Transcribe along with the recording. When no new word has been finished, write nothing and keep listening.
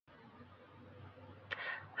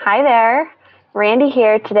Hi there, Randy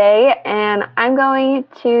here today, and I'm going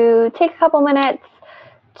to take a couple minutes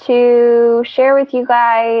to share with you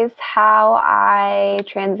guys how I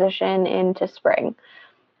transition into spring.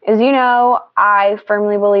 As you know, I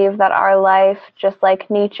firmly believe that our life, just like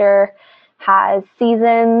nature, has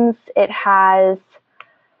seasons. It has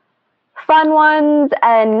fun ones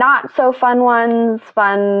and not so fun ones,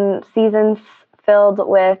 fun seasons filled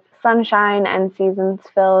with sunshine and seasons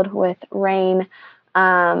filled with rain.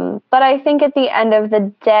 But I think at the end of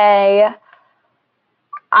the day,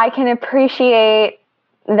 I can appreciate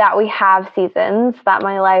that we have seasons, that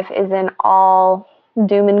my life isn't all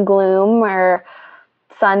doom and gloom or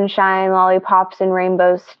sunshine, lollipops, and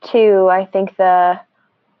rainbows too. I think the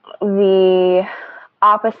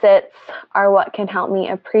opposites are what can help me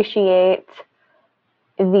appreciate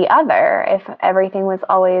the other. If everything was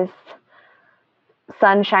always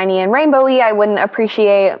sunshiny and rainbowy, I wouldn't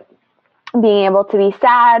appreciate being able to be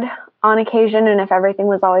sad on occasion, and if everything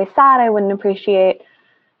was always sad, I wouldn't appreciate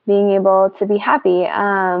being able to be happy.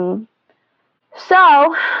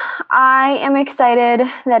 So I am excited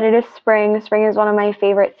that it is spring. Spring is one of my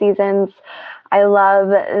favorite seasons. I love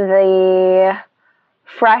the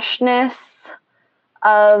freshness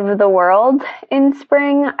of the world in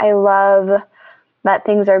spring. I love that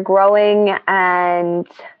things are growing and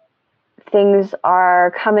things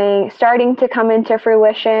are starting to come into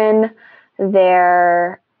fruition.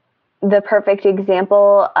 They're the perfect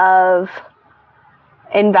example of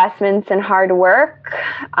investments and hard work.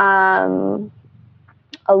 A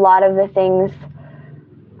lot of the things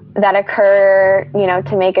that occur,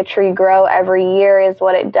 to make a tree grow every year is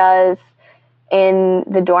what it does in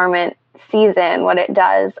the dormant season, what it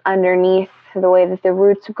does underneath, the way that the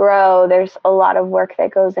roots grow. There's a lot of work that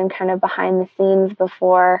goes in kind of behind the scenes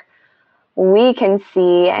before we can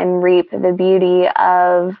see and reap the beauty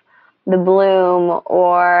of the bloom,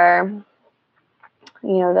 or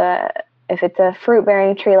if it's a fruit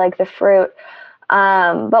bearing tree, like the fruit.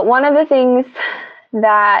 But one of the things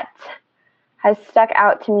that has stuck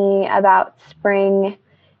out to me about spring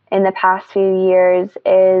in the past few years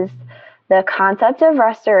is the concept of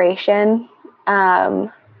restoration.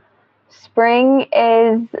 Spring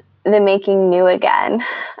is the making new again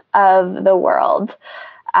of the world.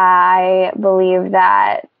 I believe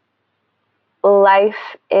that life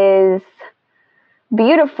is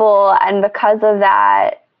beautiful, and because of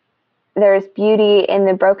that, there's beauty in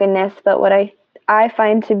the brokenness. But what I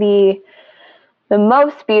find to be the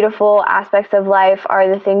most beautiful aspects of life are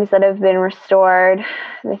the things that have been restored,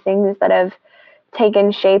 the things that have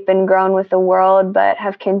taken shape and grown with the world, but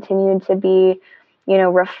have continued to be,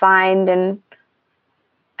 refined and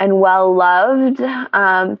well loved,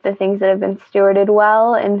 the things that have been stewarded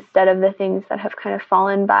well, instead of the things that have kind of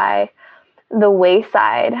fallen by the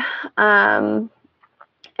wayside. And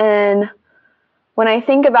when I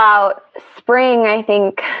think about spring, I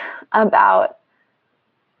think about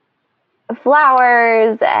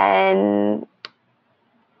flowers and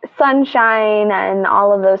sunshine and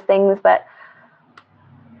all of those things, but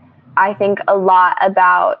I think a lot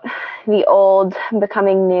about the old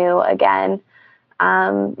becoming new again.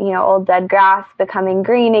 Old dead grass becoming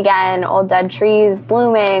green again, old dead trees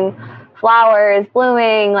blooming, flowers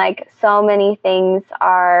blooming. Like, so many things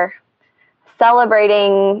are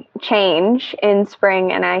celebrating change in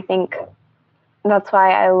spring, and I think that's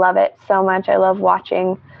why I love it so much. I love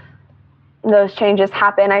watching those changes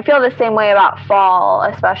happen. I feel the same way about fall,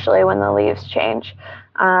 especially when the leaves change.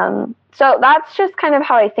 So that's just kind of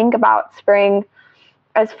how I think about spring.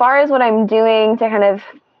 As far as what I'm doing to kind of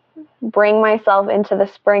bring myself into the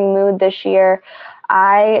spring mood this year,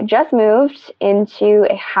 I just moved into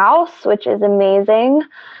a house, which is amazing.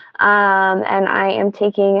 And I am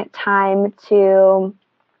taking time it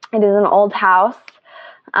is an old house.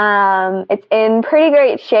 It's in pretty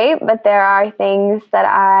great shape, but there are things that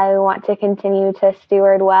I want to continue to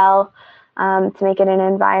steward well, to make it an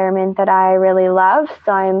environment that I really love.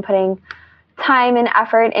 So I'm putting time and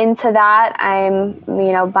effort into that. I'm,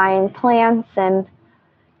 buying plants and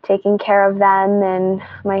taking care of them and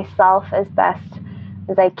myself as best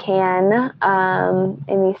as I can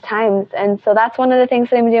in these times. And so that's one of the things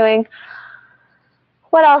that I'm doing.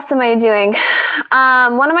 What else am I doing?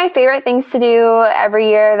 One of my favorite things to do every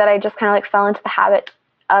year that I just kind of fell into the habit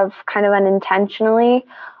of kind of unintentionally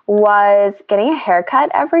was getting a haircut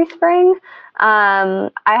every spring. I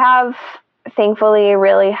have, thankfully,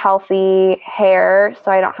 really healthy hair,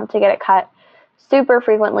 so I don't have to get it cut super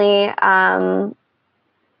frequently.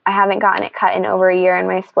 I haven't gotten it cut in over a year, and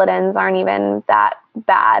my split ends aren't even that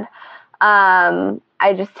bad.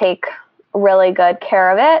 I just take really good care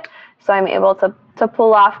of it. So I'm able to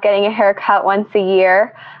pull off getting a haircut once a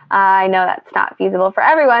year. I know that's not feasible for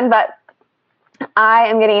everyone, but I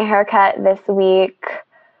am getting a haircut this week.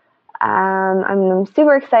 I'm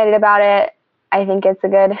super excited about it. I think it's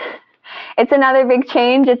it's another big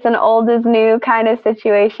change. It's an old is new kind of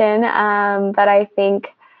situation. But I think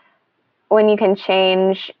when you can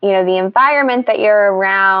change, the environment that you're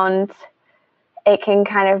around, it can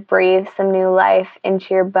kind of breathe some new life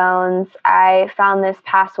into your bones. I found this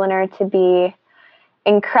past winter to be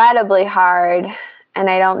incredibly hard, and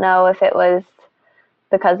I don't know if it was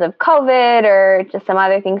because of COVID or just some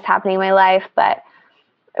other things happening in my life, but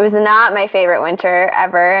it was not my favorite winter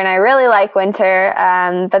ever, and I really like winter,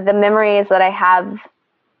 but the memories that I have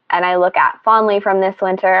and I look at fondly from this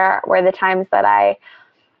winter were the times that I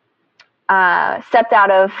stepped out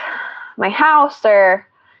of my house or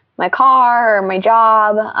my car or my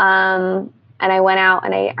job, and I went out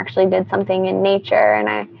and I actually did something in nature,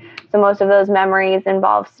 so most of those memories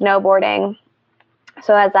involve snowboarding.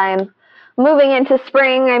 So as I'm moving into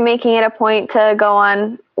spring, I'm making it a point to go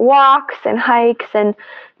on walks and hikes and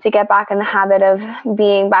to get back in the habit of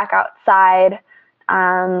being back outside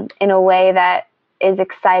in a way that is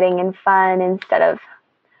exciting and fun instead of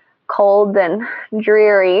cold and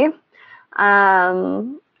dreary.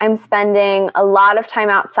 I'm spending a lot of time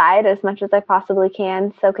outside, as much as I possibly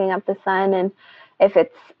can, soaking up the sun. And if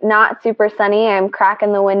it's not super sunny, I'm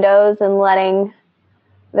cracking the windows and letting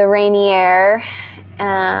the rainy air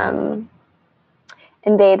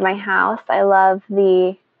invade my house. I love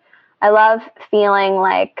feeling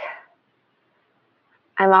like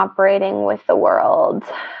I'm operating with the world,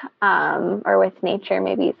 or with nature,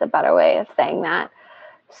 maybe is a better way of saying that.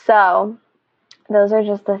 So those are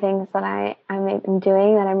just the things that I'm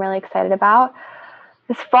doing that I'm really excited about.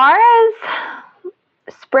 As far as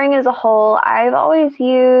spring as a whole, I've always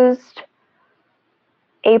used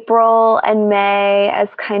April and May as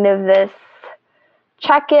kind of this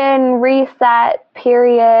check-in, reset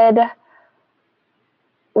period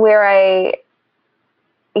where I,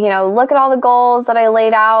 look at all the goals that I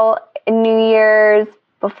laid out in New Year's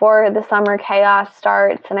before the summer chaos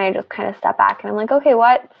starts, and I just kind of step back and I'm like, okay,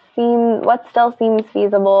 what still seems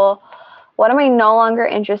feasible? What am I no longer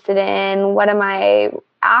interested in? What am I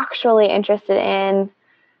actually interested in?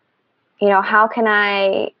 How can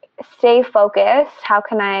I stay focused? How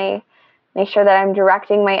can I make sure that I'm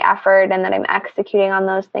directing my effort and that I'm executing on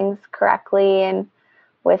those things correctly and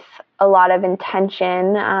with a lot of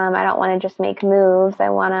intention? I don't want to just make moves. I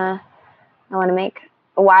want to make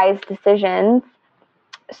wise decisions.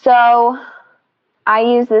 So I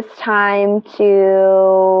use this time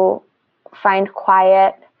to find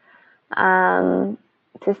quiet, to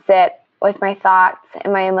sit with my thoughts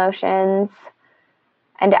and my emotions,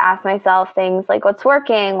 and to ask myself things like what's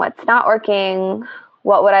working, what's not working,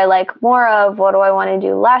 what would I like more of, what do I want to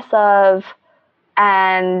do less of,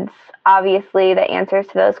 and obviously the answers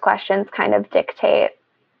to those questions kind of dictate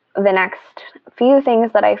the next few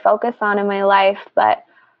things that I focus on in my life. But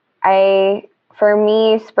for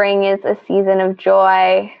me, spring is a season of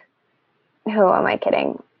joy. Who am I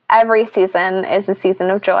kidding? Every season is a season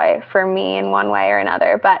of joy for me in one way or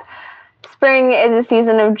another. But spring is a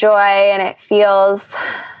season of joy, and it feels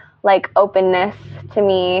like openness to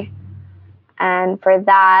me. And for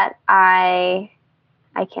that, I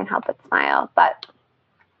can't help but smile. But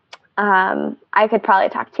I could probably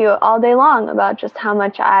talk to you all day long about just how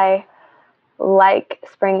much I like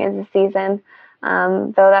spring as a season.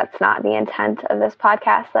 Though that's not the intent of this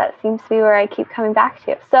podcast. That seems to be where I keep coming back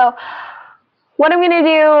to. So what I'm going to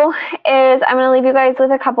do is I'm going to leave you guys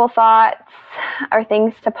with a couple thoughts or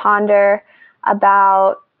things to ponder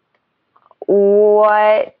about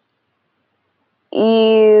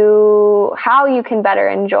how you can better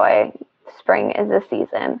enjoy spring as a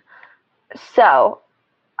season. So,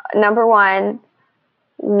 number one,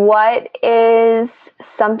 what is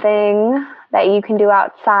something that you can do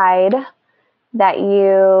outside that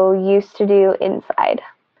you used to do inside?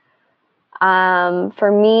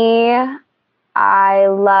 For me, I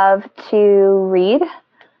love to read,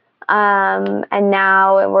 and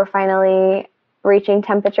now we're finally reaching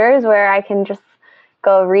temperatures where I can just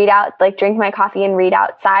go read out, like drink my coffee and read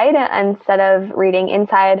outside instead of reading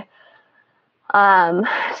inside.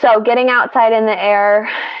 So getting outside in the air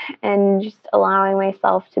and just allowing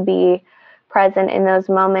myself to be present in those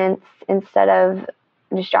moments instead of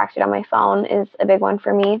distracted on my phone is a big one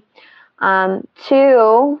for me.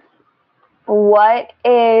 Two, what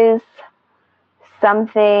is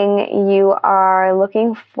something you are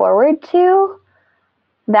looking forward to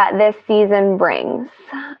that this season brings?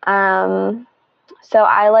 So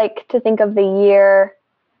I like to think of the year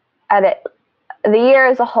the year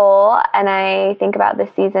as a whole, and I think about the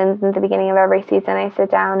seasons. At the beginning of every season, I sit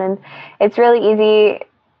down, and it's really easy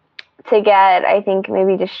to get, I think,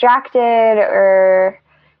 maybe distracted or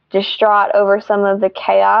distraught over some of the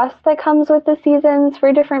chaos that comes with the seasons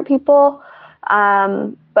for different people.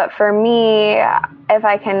 But for me, if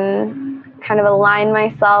I can kind of align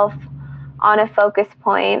myself on a focus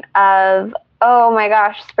point of, oh my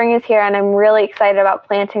gosh, spring is here and I'm really excited about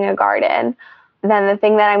planting a garden, then the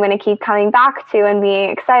thing that I'm going to keep coming back to and being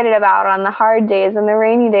excited about on the hard days and the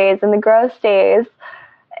rainy days and the gross days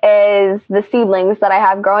is the seedlings that I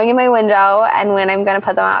have growing in my window and when I'm going to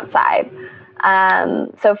put them outside.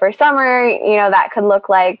 So for summer, that could look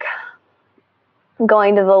like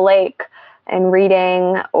going to the lake and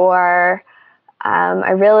reading, or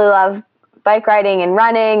I really love bike riding and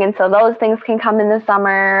running, and so those things can come in the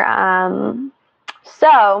summer.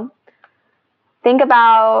 So think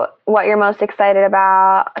about what you're most excited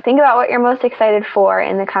about. Think about what you're most excited for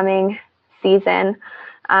in the coming season,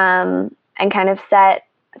 and kind of set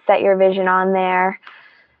your vision on there.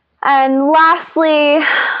 And lastly,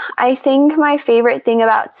 I think my favorite thing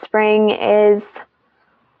about spring is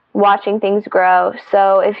watching things grow.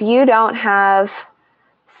 So if you don't have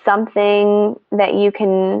something that you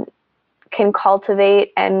can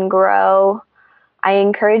cultivate and grow, I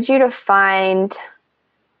encourage you to find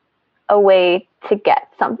a way to get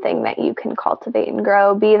something that you can cultivate and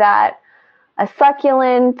grow, be that a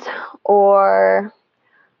succulent or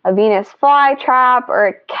a Venus flytrap or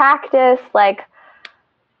a cactus. Like,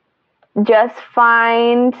 just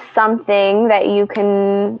find something that you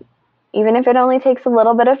can, even if it only takes a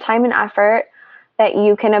little bit of time and effort, that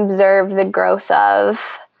you can observe the growth of.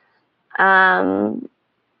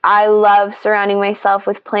 I love surrounding myself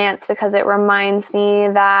with plants because it reminds me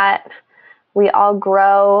that we all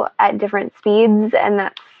grow at different speeds, and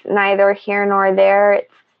that's neither here nor there.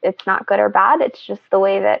 It's not good or bad. It's just the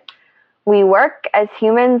way that we work as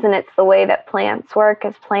humans, and it's the way that plants work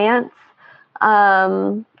as plants.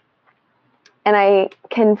 And I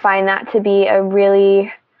can find that to be a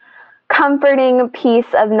really comforting piece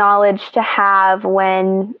of knowledge to have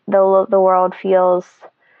when the world feels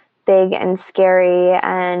big and scary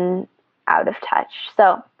and out of touch.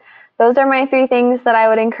 So those are my 3 things that I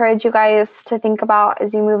would encourage you guys to think about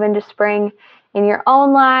as you move into spring in your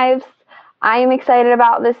own lives. I am excited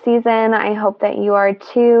about this season. I hope that you are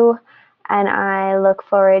too, and I look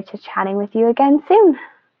forward to chatting with you again soon.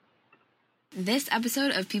 This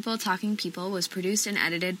episode of People Talking People was produced and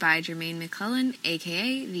edited by Jermaine McClellan,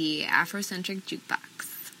 aka the Afrocentric Jukebox.